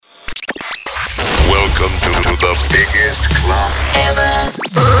Welcome to the biggest club ever.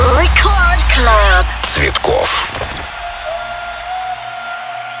 Record Club. Цветкоff.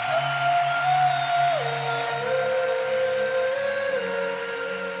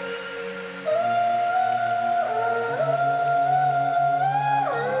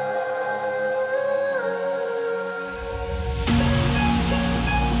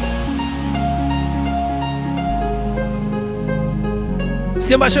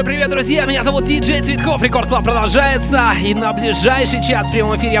 Всем большой привет, друзья! Меня зовут DJ Цветкоff. Рекорд Клаб продолжается. И на ближайший час в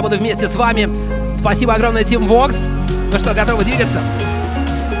прямом эфире я буду вместе с вами. Спасибо огромное, Team Vox. Ну что, готовы двигаться?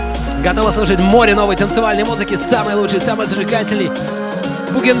 Готовы слушать море новой танцевальной музыки. Самый лучший, самый зажигательный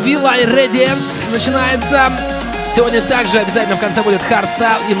Bougenvilla и RADIOMATIK начинается. Сегодня также обязательно в конце будет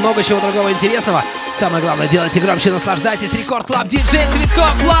хардстайл и много чего другого интересного. Самое главное, делайте громче, наслаждайтесь. Рекорд Клаб, DJ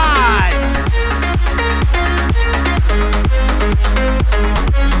Цветкоff Live!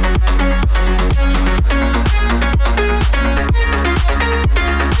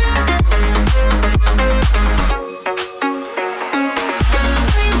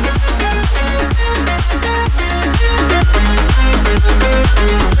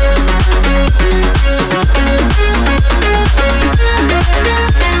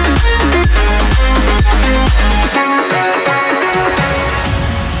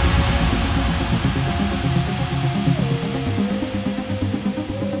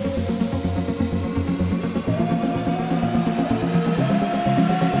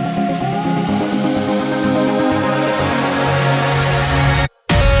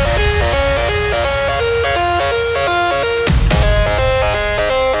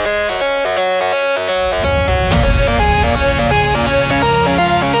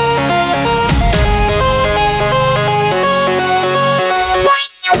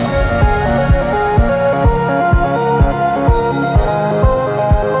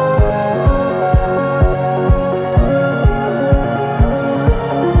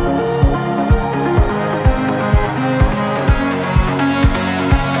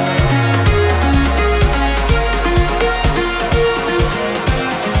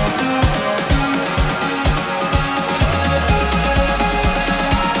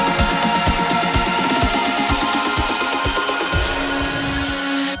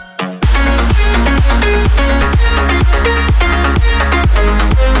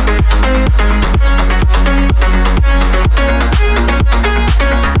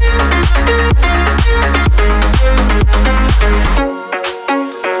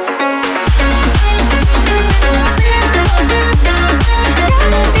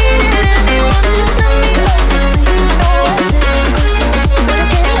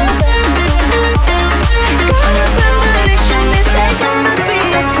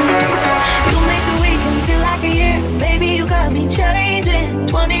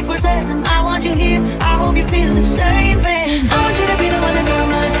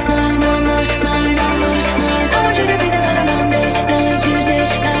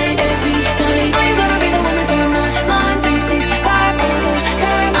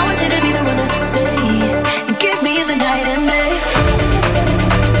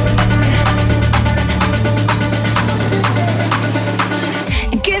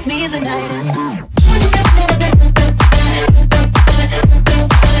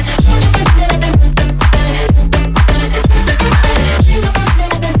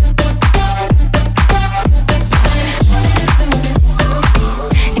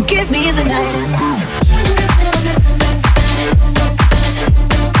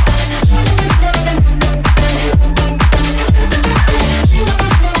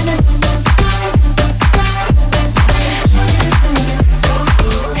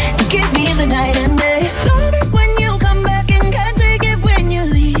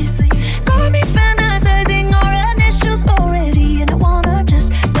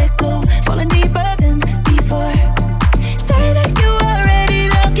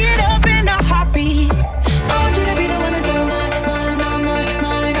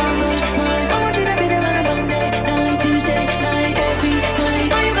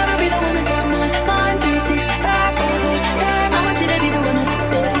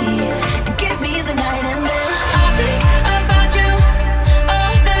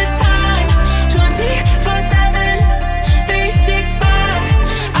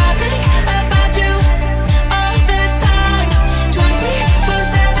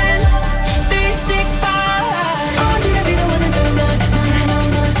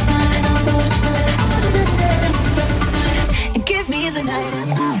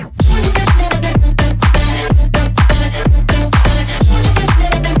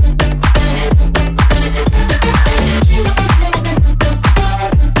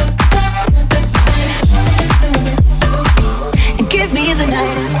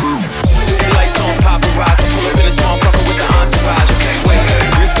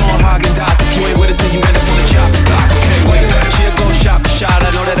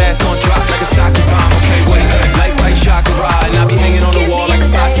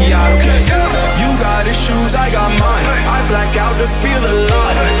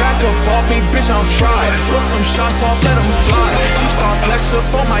 flex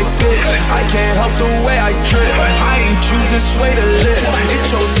up on my bitch. I can't help the way I trip. I ain't choose this way to live. It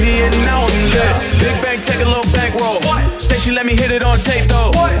chose me and now I'm lit. Big bank, take a little bankroll. Say she let me hit it on tape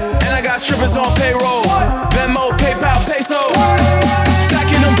though. And I got strippers on payroll. Venmo, PayPal, peso.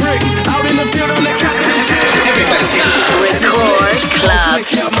 Stacking them bricks. Out in the field on the captain and shit. Record Club.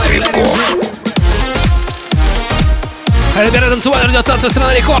 Цветкоff. Ребята, танцевальная радиостанция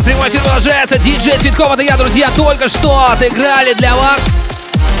 «Страна Рекорд». Прямой эфир продолжается. Диджей Цветкоff, это я, друзья. Только что отыграли для вас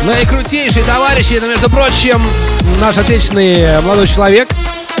наикрутейшие товарищи. Это, между прочим, наш отечественный молодой человек,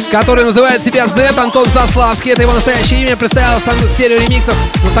 который называет себя Z, Антон Заславский. Это его настоящее имя. Представил серию ремиксов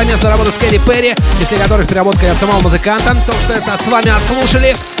на совместную работу с Кэри Перри, после которых переработка от самого музыканта. То, что это с вами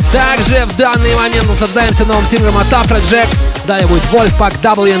отслушали. Также в данный момент наслаждаемся новым синглом от Afrojack. Далее будет Wolfpack,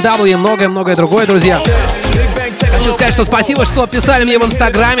 WNW и многое-многое другое, друзья. Хочу сказать, что спасибо, что писали мне в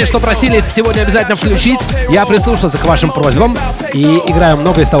Инстаграме, что просили сегодня обязательно включить. Я прислушался к вашим просьбам и играю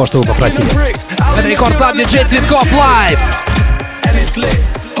много из того, что вы попросили. Это Рекорд Клаб, диджей Цветкоff, лайв!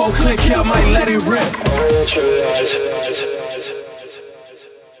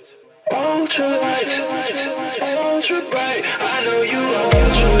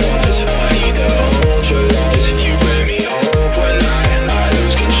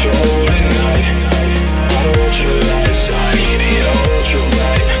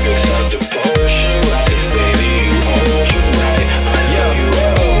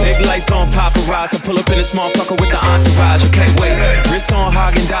 On paparazzi, I pull up in this motherfucker with the entourage. Okay, wait. Wrist on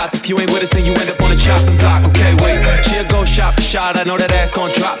Haagen-Dazs. If you ain't with us, then you end up on the chopping block. Okay, wait. She'll go shot for shot. I know that ass gon'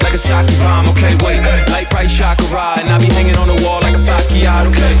 drop like a sake bomb. Okay, wait. Light bright chakra, and I be hanging on the wall like a Basquiat.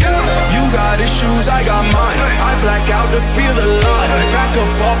 Okay. You got issues, I got mine. I black out to feel alive. Back up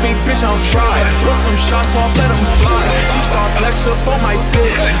off me, bitch, I'm fried. Put some shots off, let them fly. She start flex up on my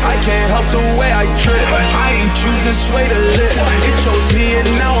bitch. I can't help the way I trip. I ain't choose this way to live. It chose me and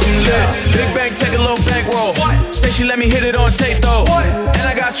now I'm lit. Big bank, take a little bankroll. Say she let me hit it on tape though. And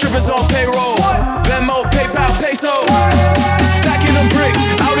I got strippers on payroll. Venmo, PayPal, peso. Stacking them bricks.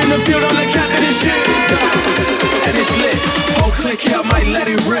 Out in the field on the captain and shit. And it's lit. Whole click here, I might let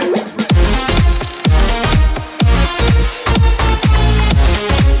it rip.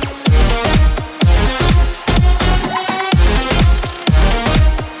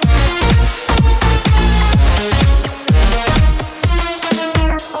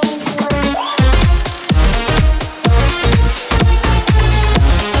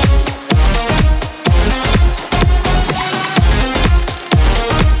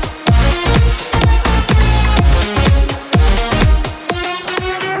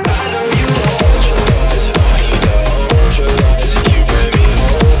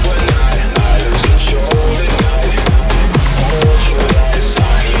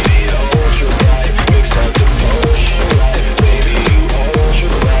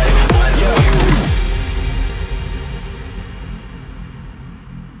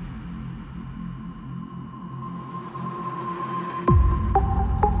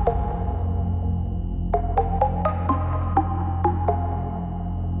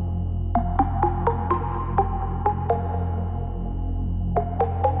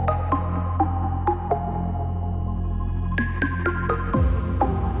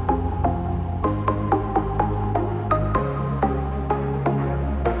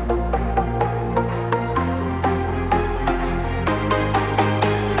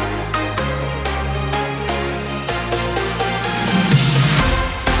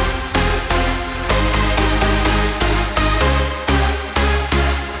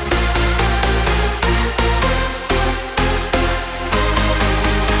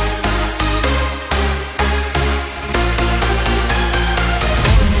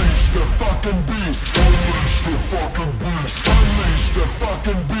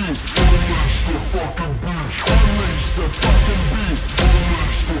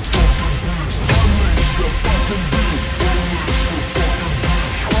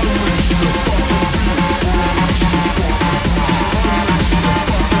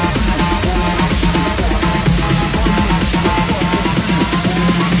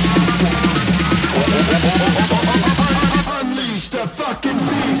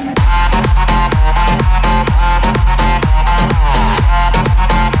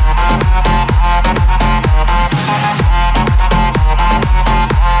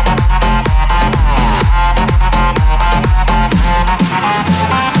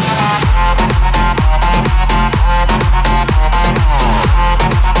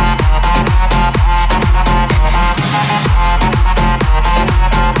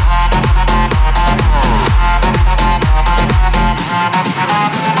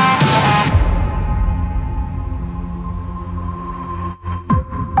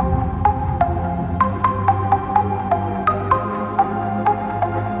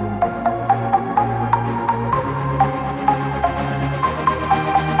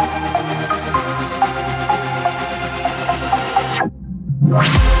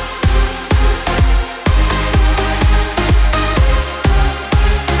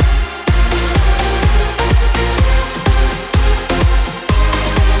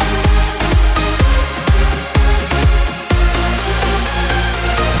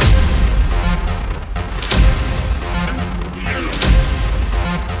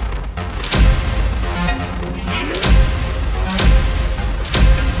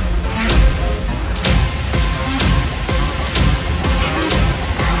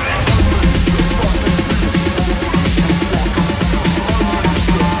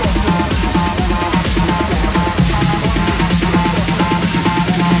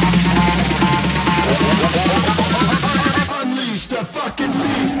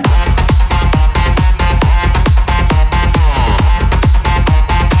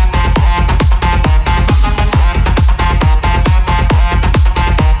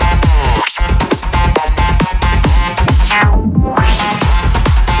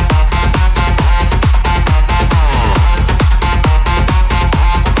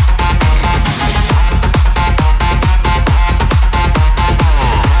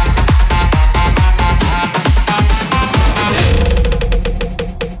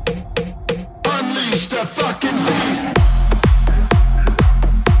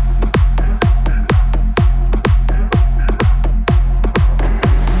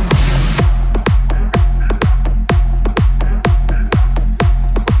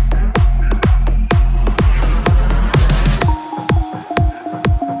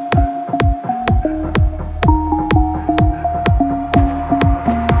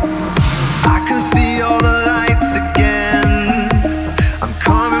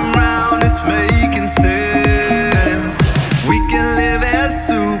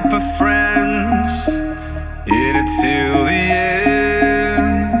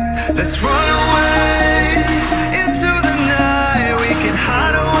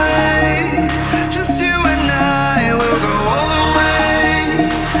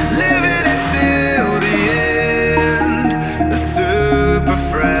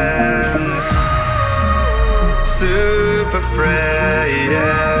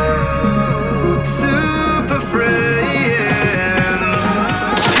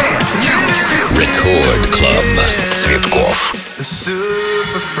 Record Club Цветкоff.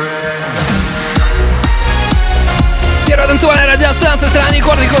 Первая танцевальная радиостанция страны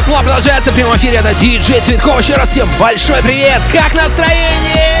Рекорд Клаб продолжается в прямом эфире. Это диджей Цветкоff. Еще раз всем большой привет. Как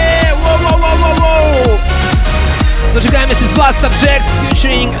настроение? Воу-воу-воу-воу-воу! Зажигаем вместе с Autobotz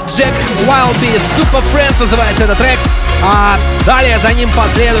featuring JYYE. Super Friends называется этот трек. А далее за ним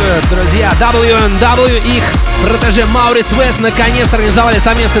последуют, друзья, WNW, их протеже Maurice West наконец-то организовали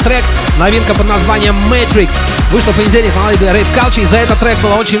совместный трек. Новинка под названием N-Drix. Вышла в понедельник на лейбле Rave Culture, и за этот трек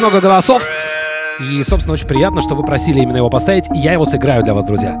было очень много голосов. И, собственно, очень приятно, что вы просили именно его поставить, и я его сыграю для вас,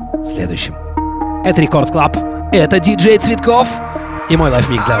 друзья, следующим. Это Рекорд Клаб, это диджей Цветкоff и мой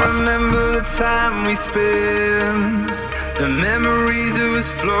лайфмикс для вас.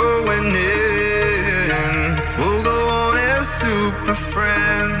 Super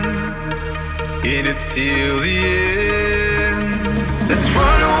friends in it till the end. Let's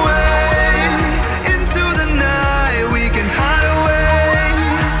run away into the night. We can hide away.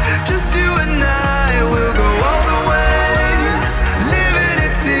 Just you and I will go all the way. Living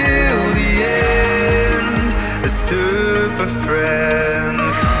it till the end. Super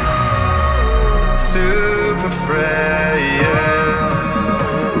friends. Super friends.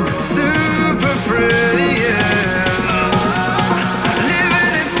 Super friends.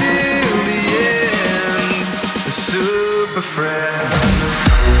 Friend.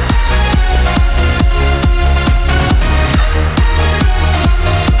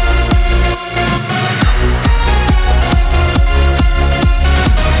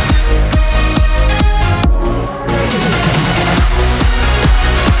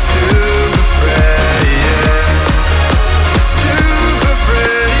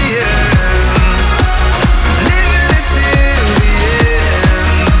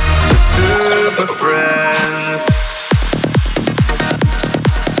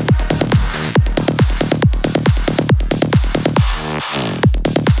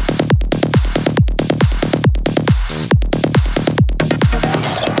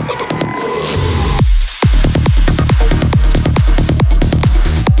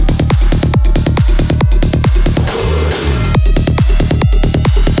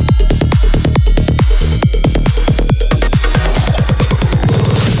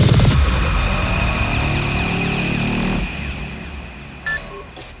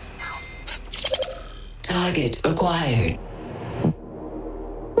 Target acquired.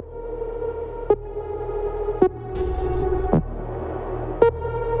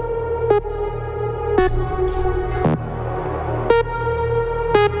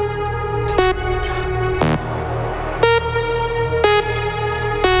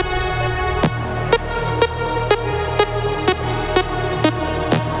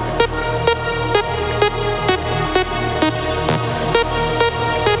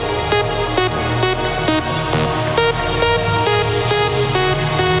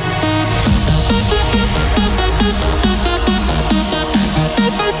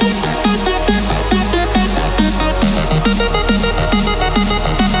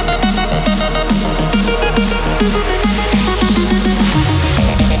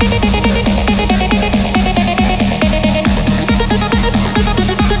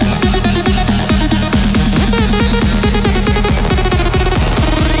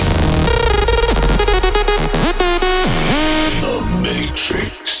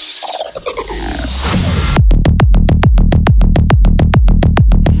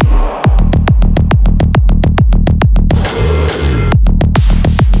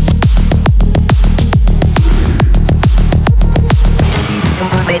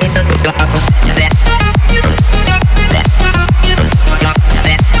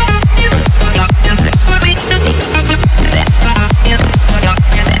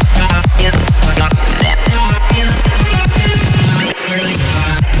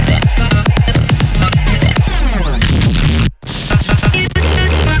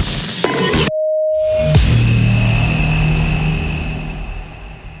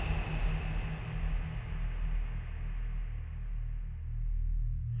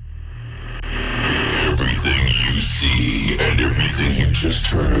 just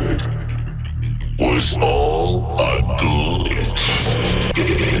heard was all a glitch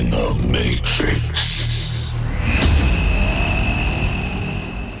in the Matrix.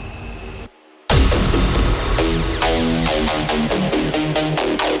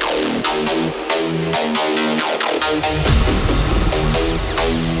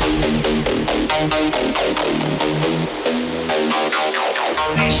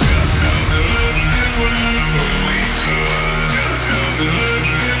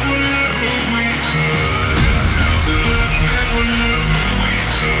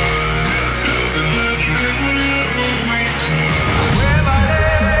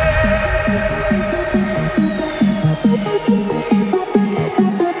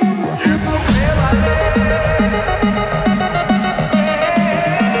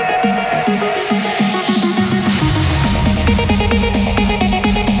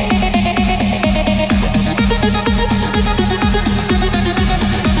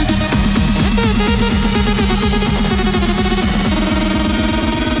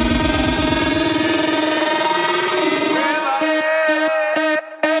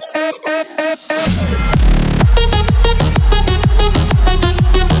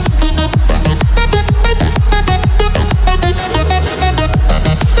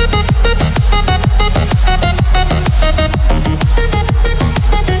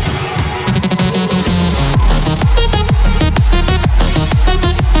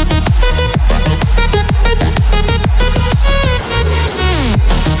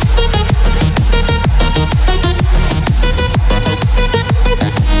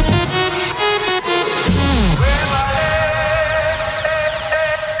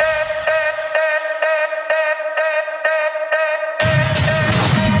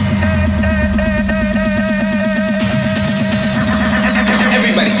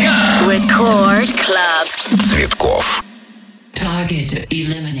 Цветкоff. Target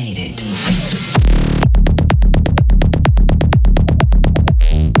eliminated.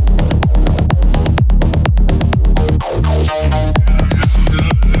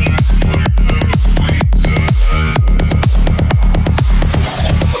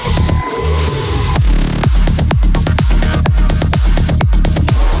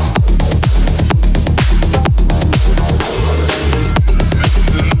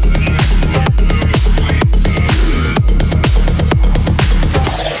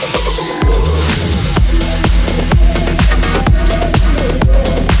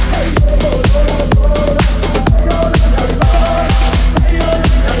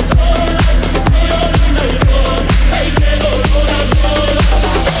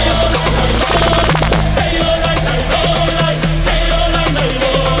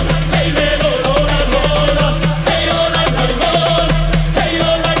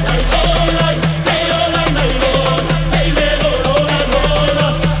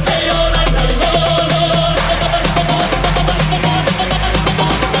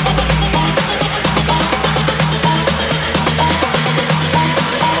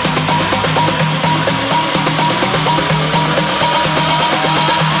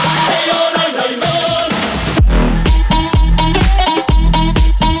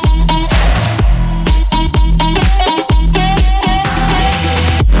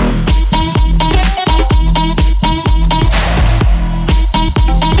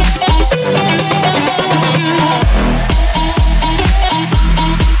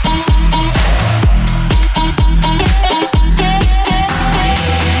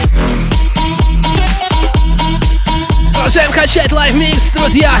 Качать лайв-микс,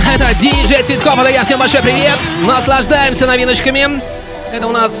 друзья, это диджей Цветкофф, это я, всем большой привет, наслаждаемся новиночками, это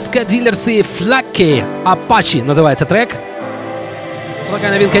у нас Caviar и Flaky, Apache называется трек,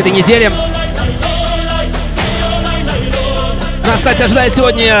 такая новинка этой недели. Нас, кстати, ожидает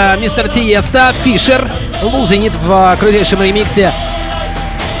сегодня мистер Тиеста, Фишер, Лузенит в крутейшем ремиксе,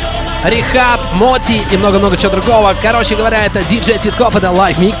 Рехаб, Моти и много-много чего другого. Короче говоря, это диджей Цветкофф, это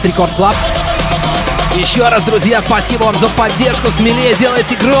лайв-микс, Рекорд Клаб. Еще раз, друзья, спасибо вам за поддержку. Смелее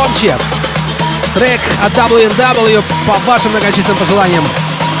делайте громче. Трек от WNW по вашим многочисленным пожеланиям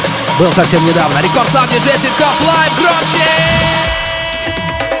был совсем недавно. Рекорд Клаб, диджей Цветкофф, лайв, громче!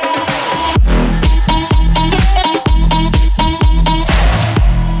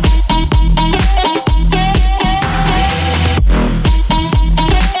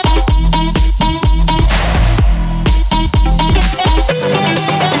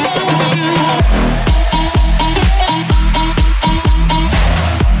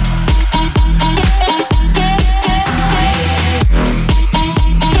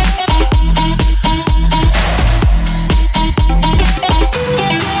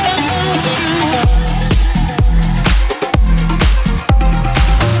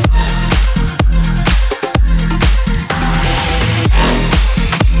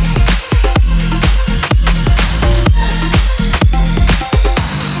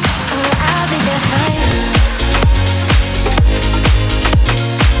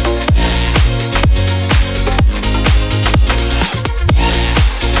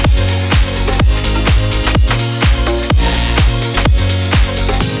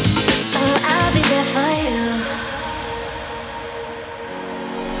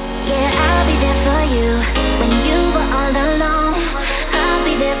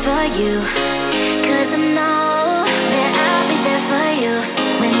 you. 'Cause I know that I'll be there for you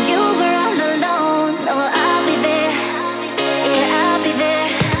when you were all alone. Oh, I'll be there. Yeah, I'll be there.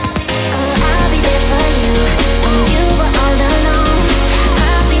 Oh, I'll be there for you when you were all alone.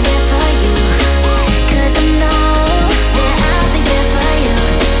 I'll be there for you. 'Cause I know that I'll be there for you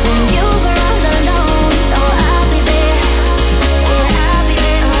when you were all alone. Oh, I'll be there.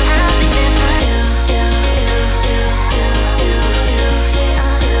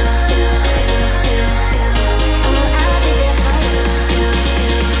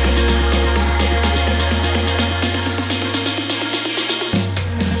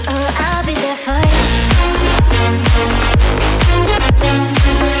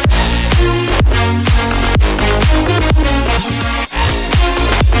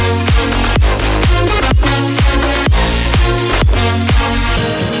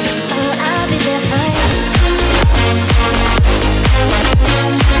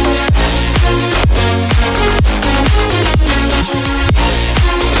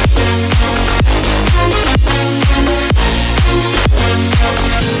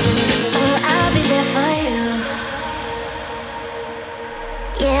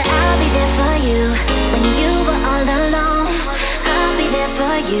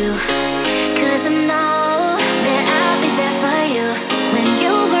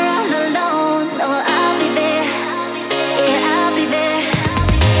 Yeah, I'll be there.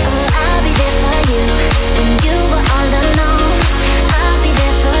 Oh, I'll be there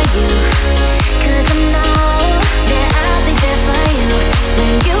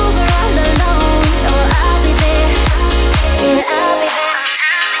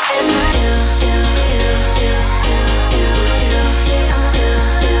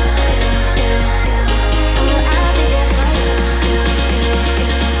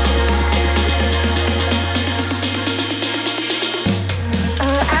you.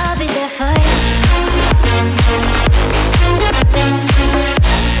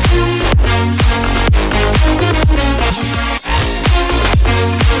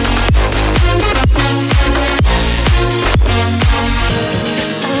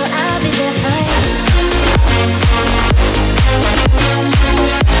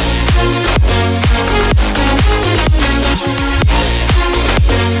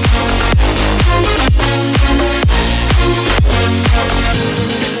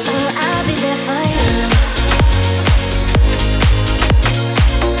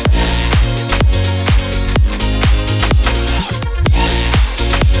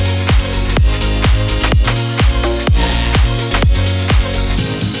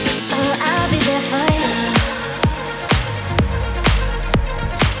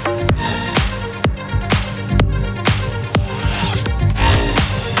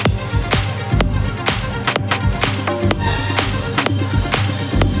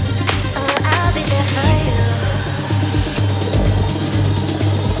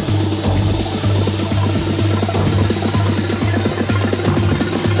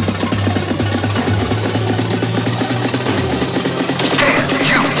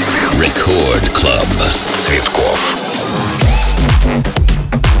 Рекорд Клаб. Цветкоff.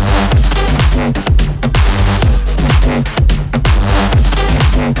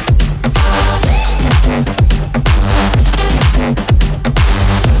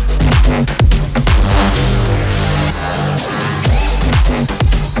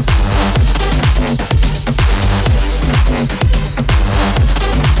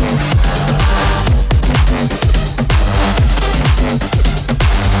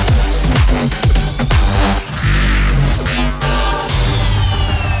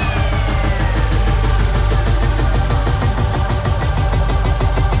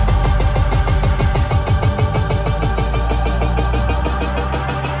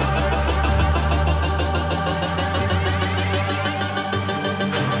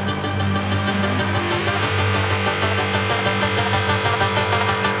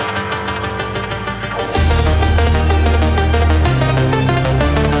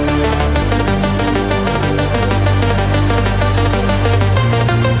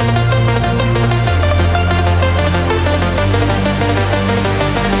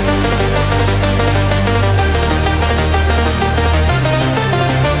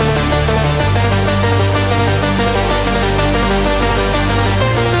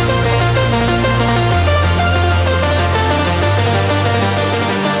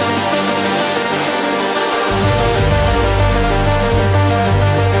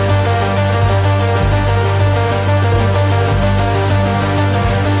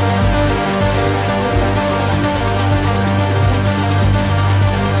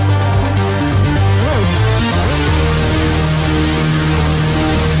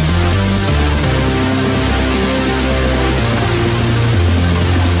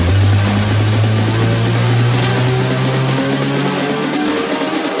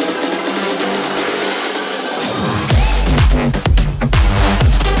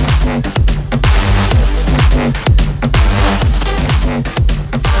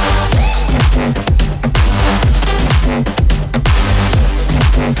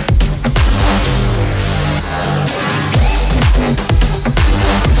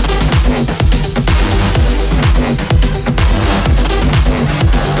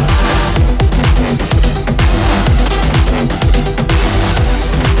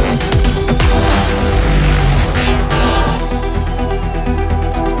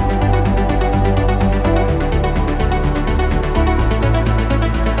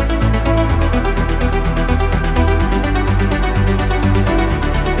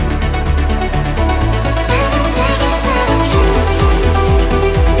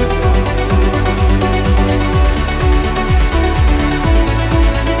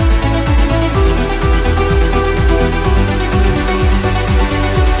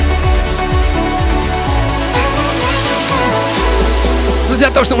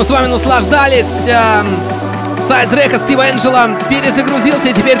 то, что мы с вами наслаждались. Сайз Река Стива Энджела перезагрузился,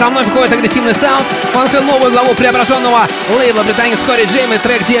 и теперь там вновь входит агрессивный саунд. Он открыл новую главу преображенного лейбла британец Кори Джейм и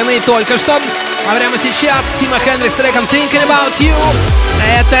трек DNA только что. А прямо сейчас Тима Хендрикс с треком Thinking About You.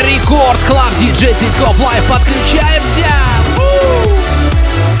 Это Рекорд Клаб, диджей Цветкофф лайв. Подключаемся!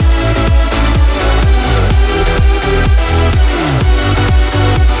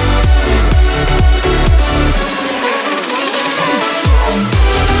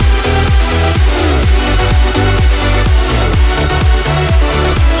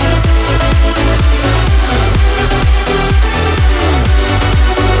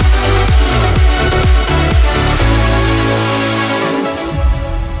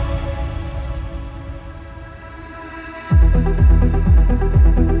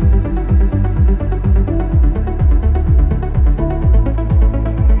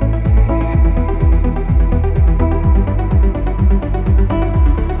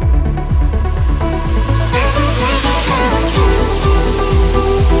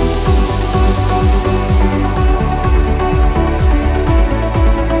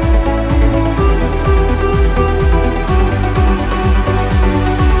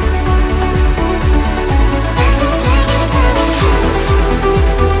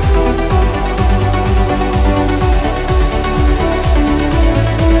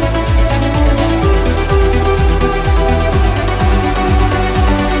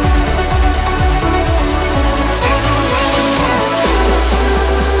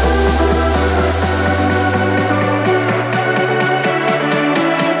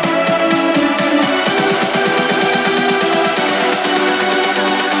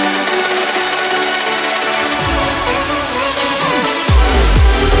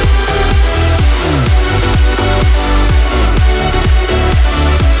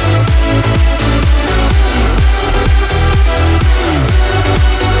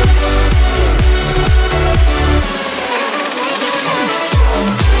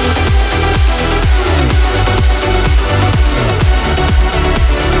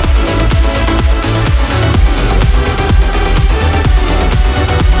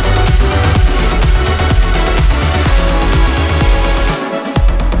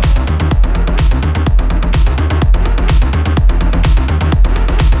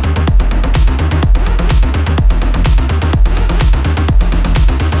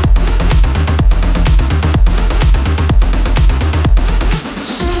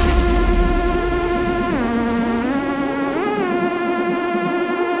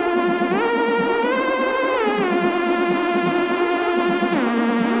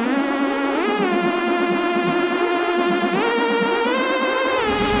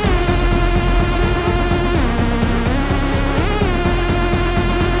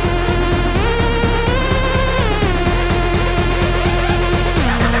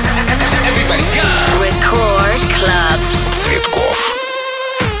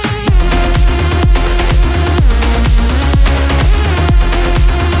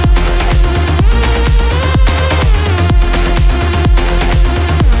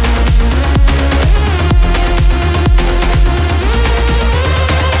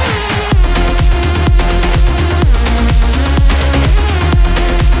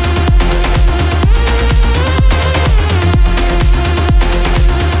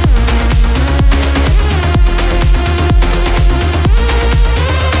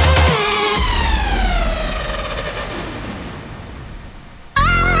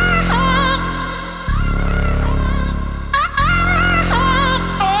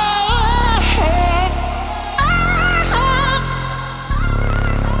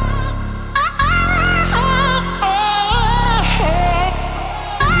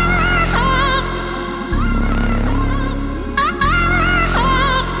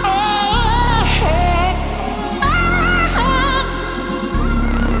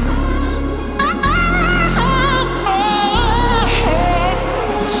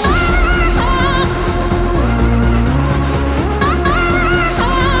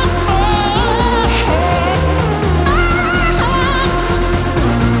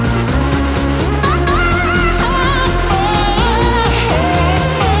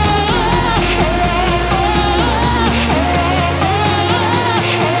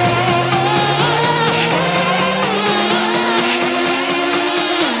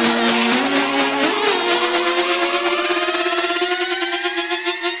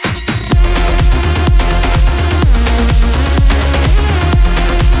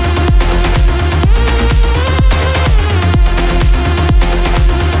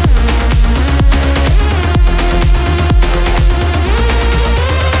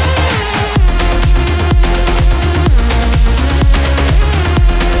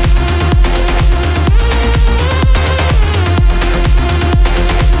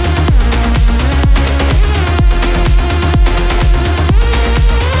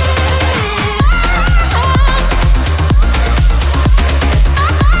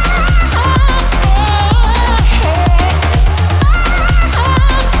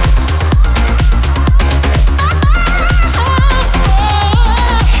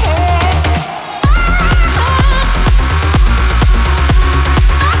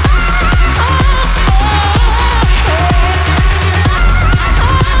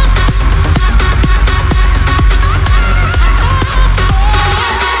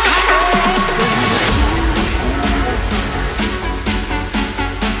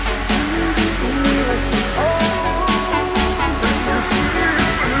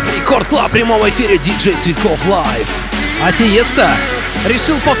 Рекорд Клаб в прямом эфире диджей Цветкоff Live. А Тиеста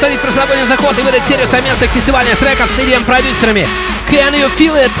решил повторить прошлогодний заход и выдать серию совместных фестивальных треков с EDM-продюсерами. Can You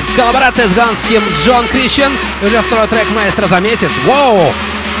Feel It? Коллаборация с ганским Джон Кришан. И уже второй трек Маэстро за месяц. Воу!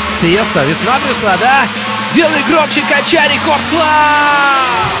 Тиеста, весна пришла, да? Делай громче, качай Рекорд Клаб!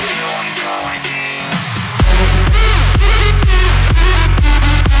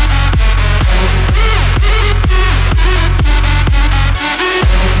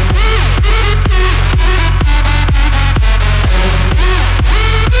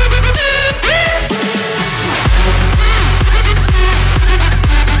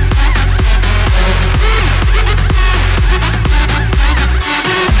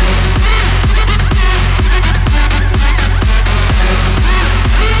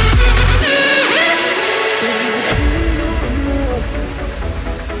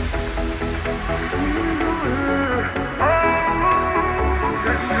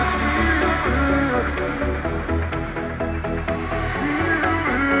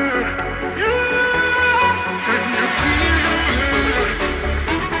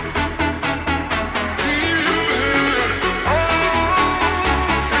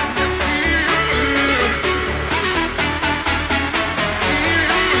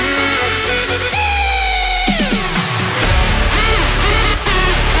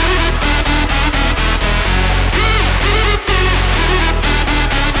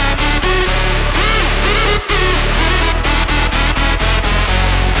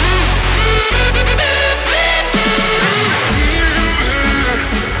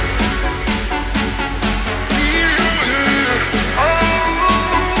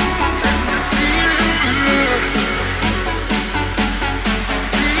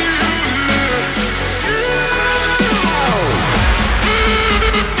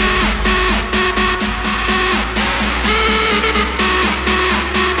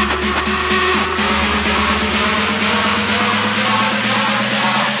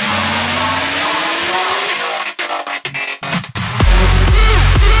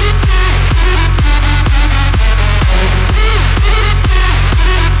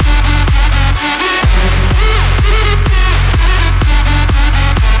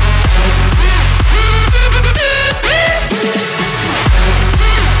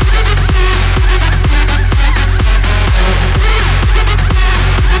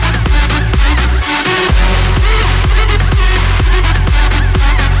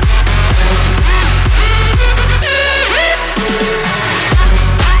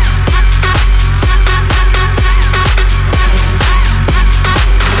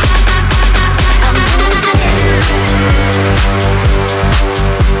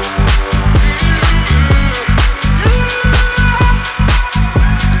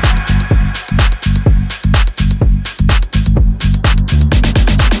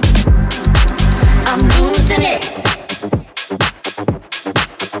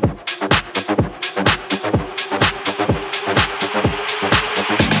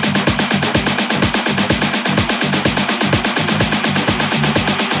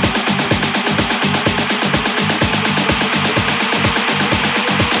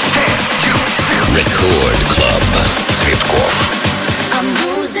 Record Club. Цветкоff.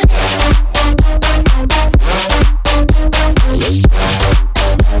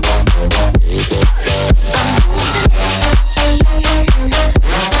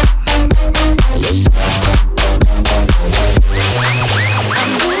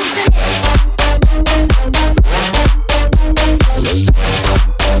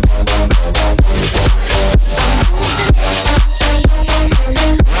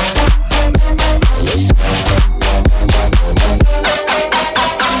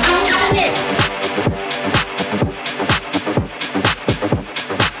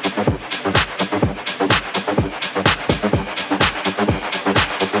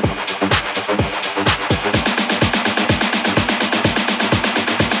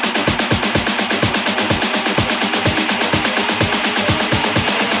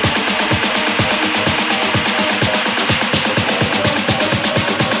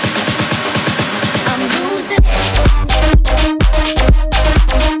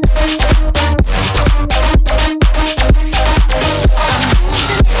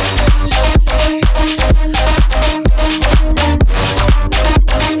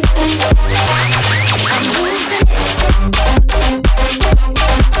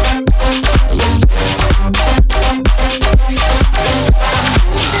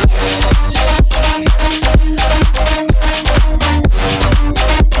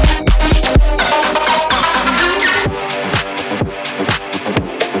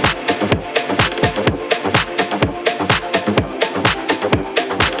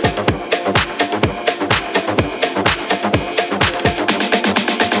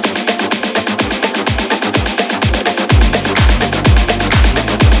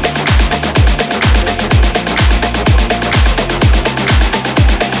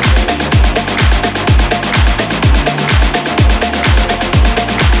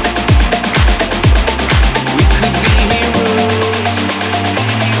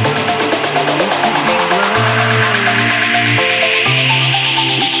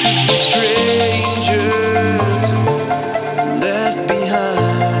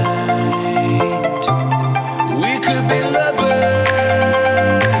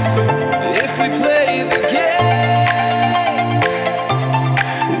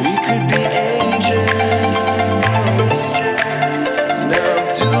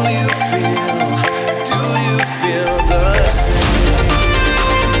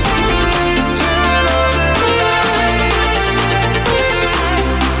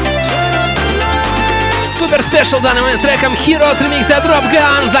 Спешл данный момент с треком Heroes ремикса Drop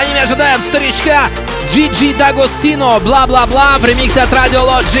Gun. За ними ожидают старичка GG D'Agostino, бла-бла-бла в ремиксе от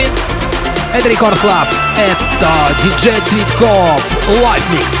RADIOMATIK. Это Рекорд Клаб. Это диджей Цветкоff. Live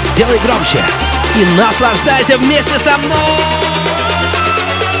Mix. Делай громче и наслаждайся вместе со мной.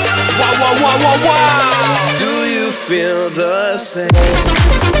 Вау-вау-вау-вау-вау. Do you feel the same?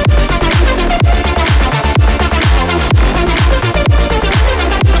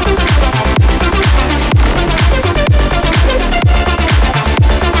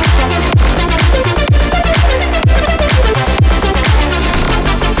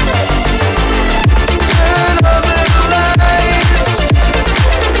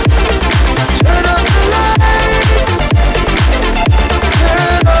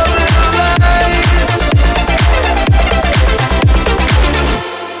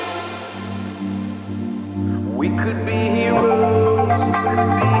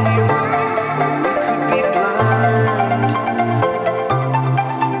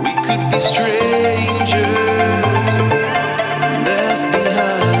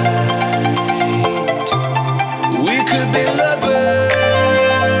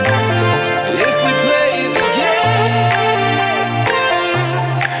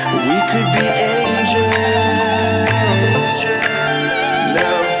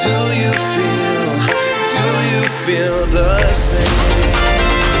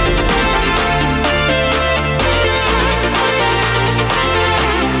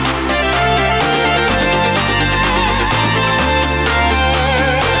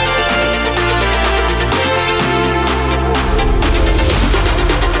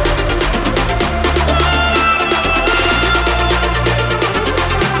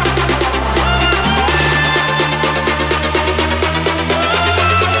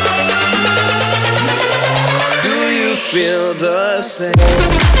 Feel the same.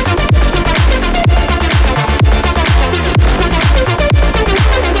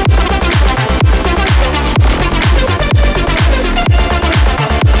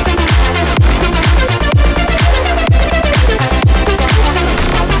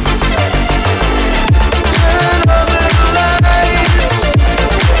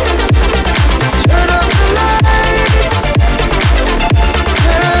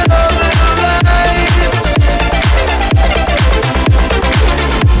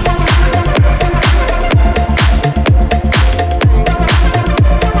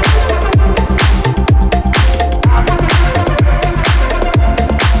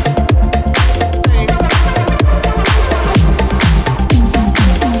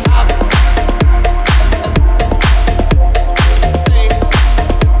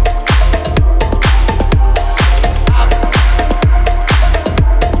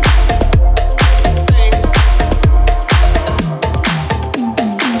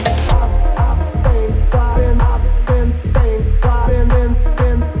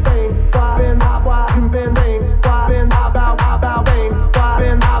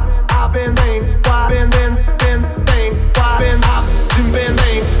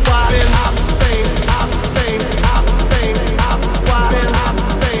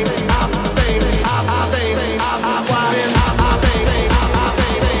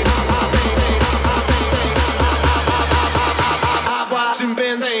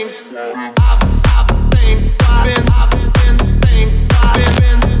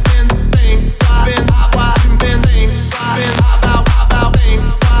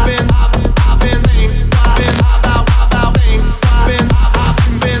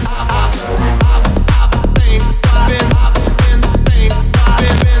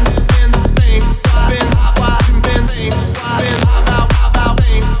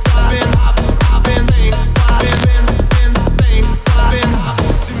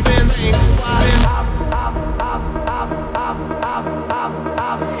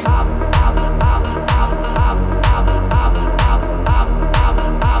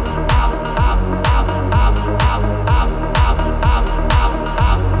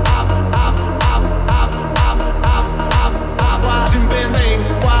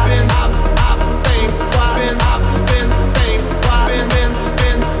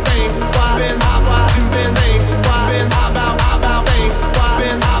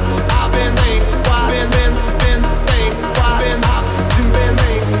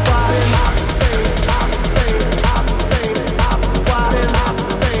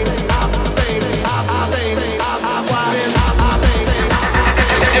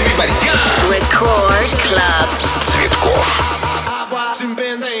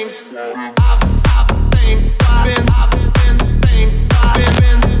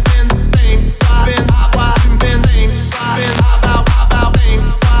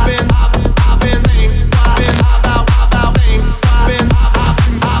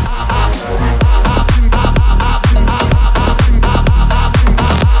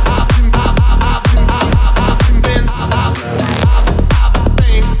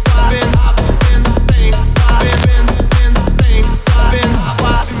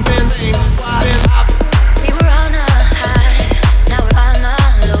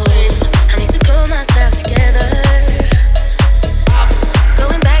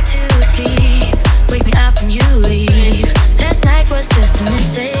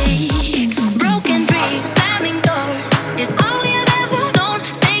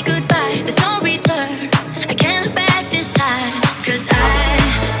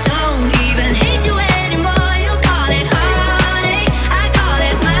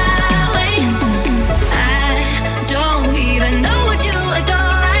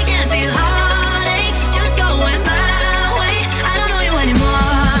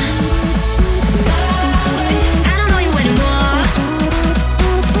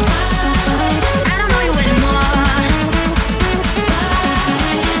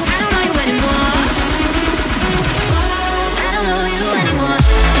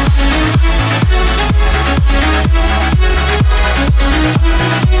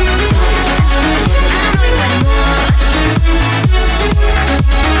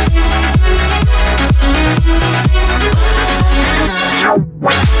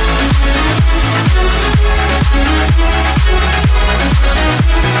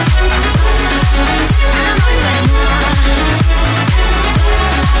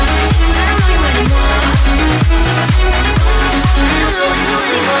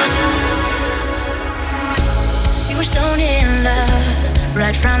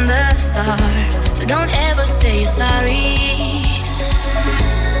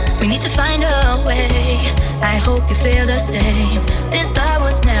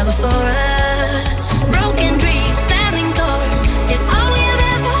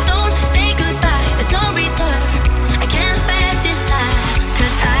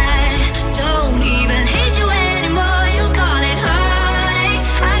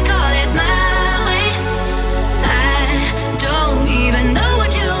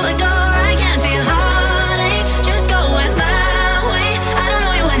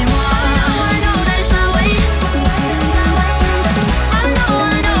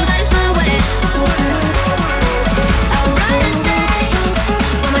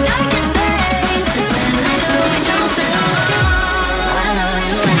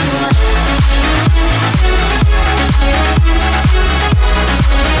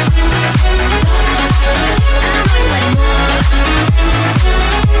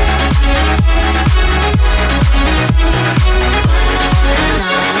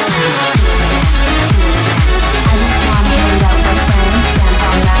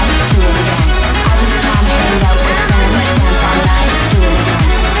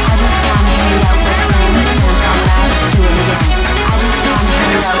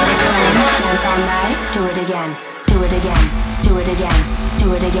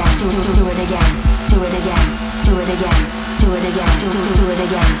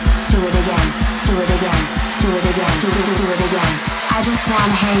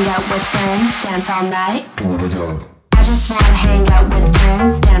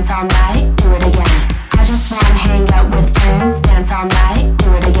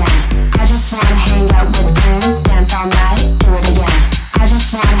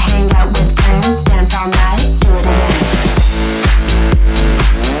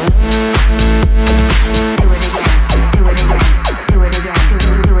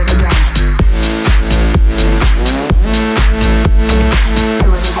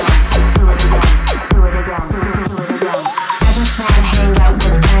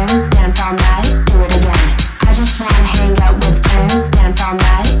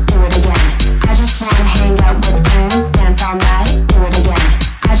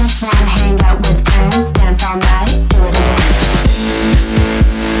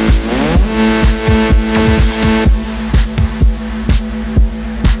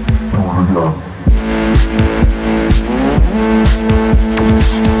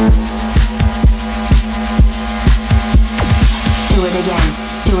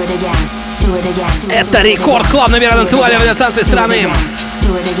 Это Рекорд Клаб, номер танцевали радиостанции страны.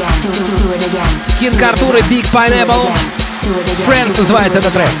 Кинг Артур и Big Pineapple. Friends называется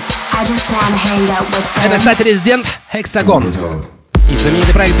этот трек. Это, кстати, резидент Hexagon. и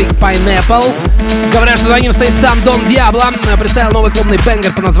знаменитый проект Big Pineapple. Говорят, что за ним стоит сам Дон Диабло. Представил новый клубный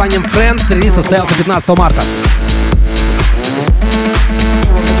бенгер под названием Friends. Релиз состоялся 15 марта.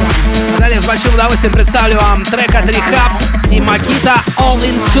 Далее с большим удовольствием представлю вам трек от Rehab и Makita All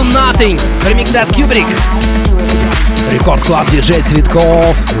Into Nothing в ремиксе от Kubrick. Рекорд Клаб диджей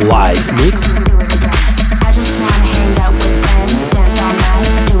Цветкоff Live Mix.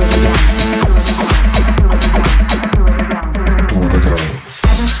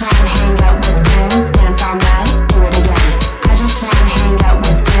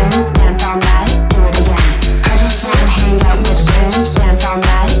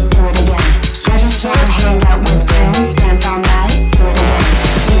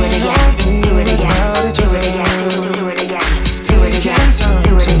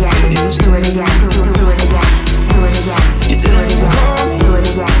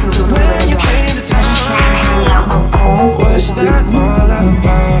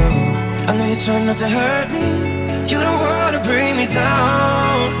 Not to hurt me, you don't wanna bring me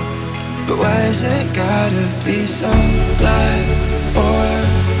down. But why is it gotta be so black or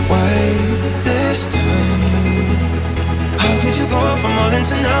white this time? How could you go from all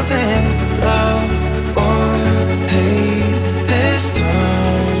into nothing, love or hate this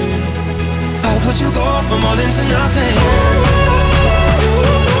time? How could you go from all into nothing?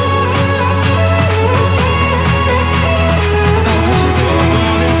 Could you go from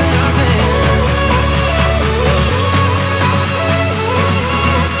all into nothing?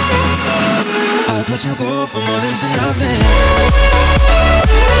 How could you go from all into nothing?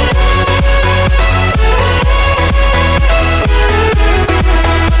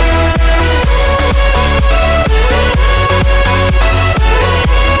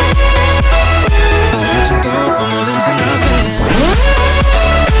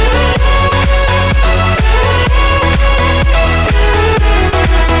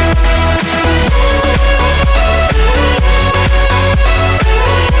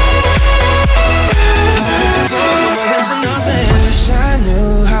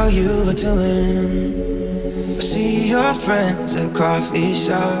 Doing. I see your friends at coffee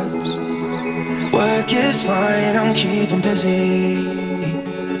shops. Work is fine, I'm keeping busy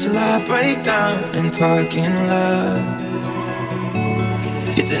till I break down in parking lots.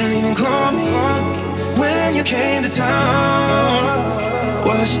 You didn't even call me when you came to town.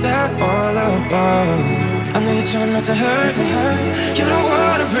 What's that all about? I know you're trying not to hurt me. You don't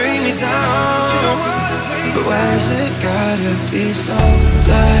wanna bring me down. But why is it gotta be so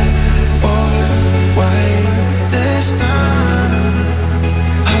black or white this time?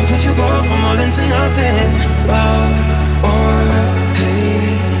 How could you go from all into nothing, love or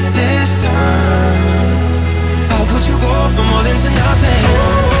hate this time? How could you go from all into nothing?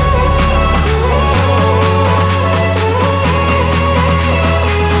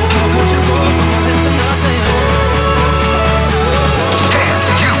 How could you go from all into nothing?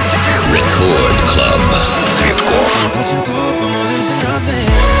 Record Club Цветкоff. How could you go from all into nothing?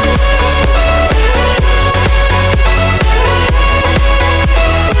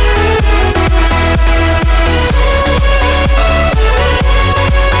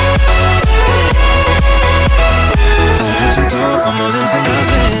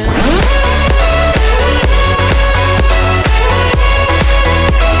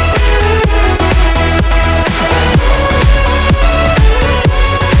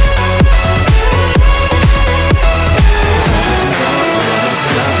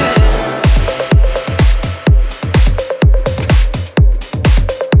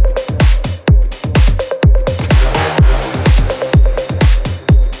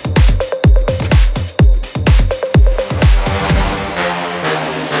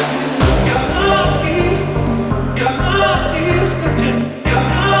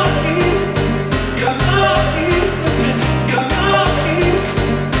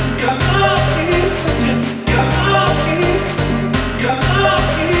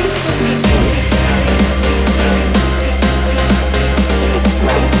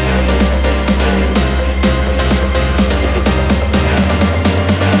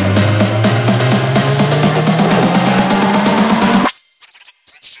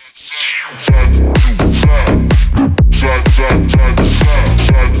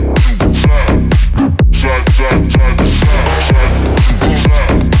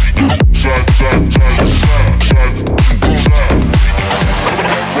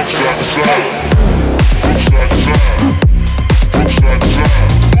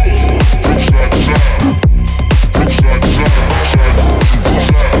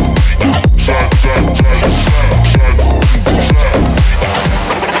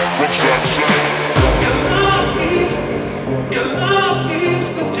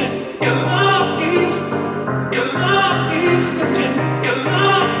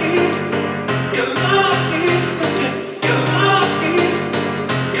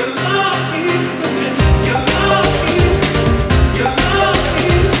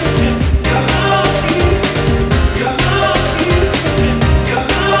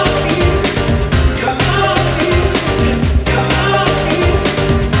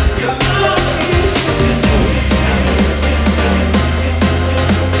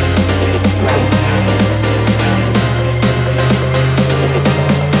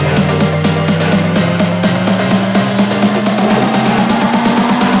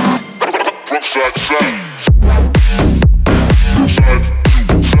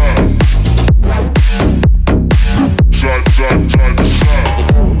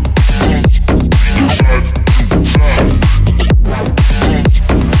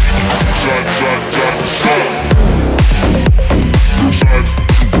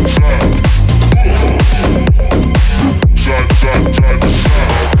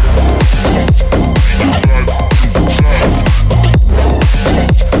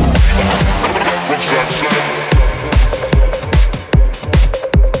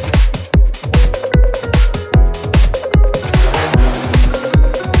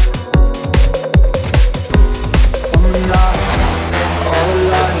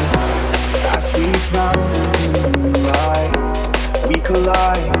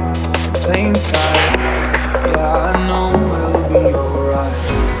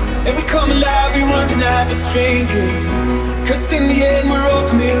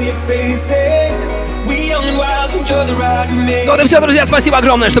 Ну вот и все, друзья, спасибо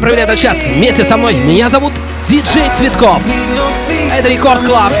огромное, что провели этот час вместе со мной. Меня зовут диджей Цветкоff. Это Рекорд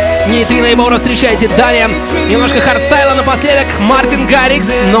Клаб. Нейтрино и Баура, встречайте. Далее немножко хардстайла напоследок. Мартин Гаррикс,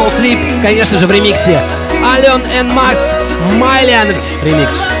 No Sleep, конечно же, в ремиксе. Ален Н. Макс, Майлен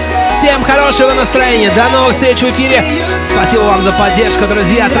ремикс. Всем хорошего настроения. До новых встреч в эфире. Спасибо вам за поддержку,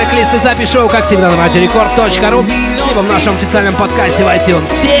 друзья. Трек-листы запись шоу, как всегда, на radiorecord.ru, либо в нашем официальном подкасте в iTunes.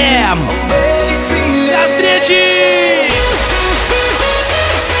 Всем до встречи!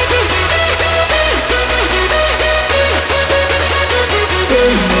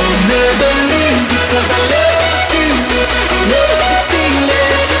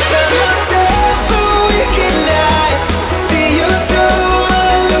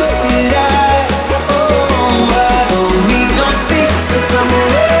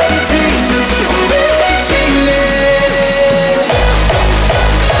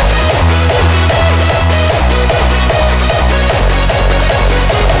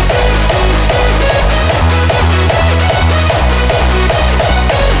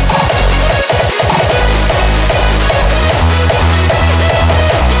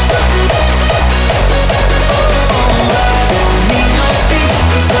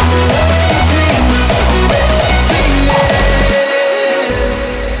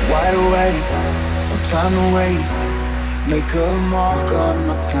 Time to waste, make a mark on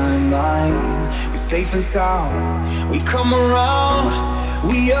my timeline. We're safe and sound, we come around.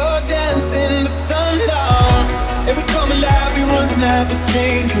 We are dancing the sundown, and we come alive, we run the night with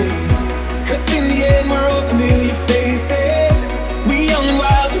strangers. Cause in the end we're all familiar faces. We young and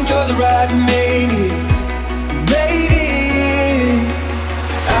wild, enjoy the ride, we made it, made it.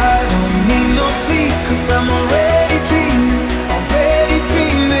 I don't need no sleep, cause I'm already dreaming, already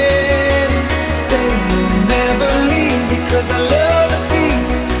dreaming. Say you'll never leave because I love you.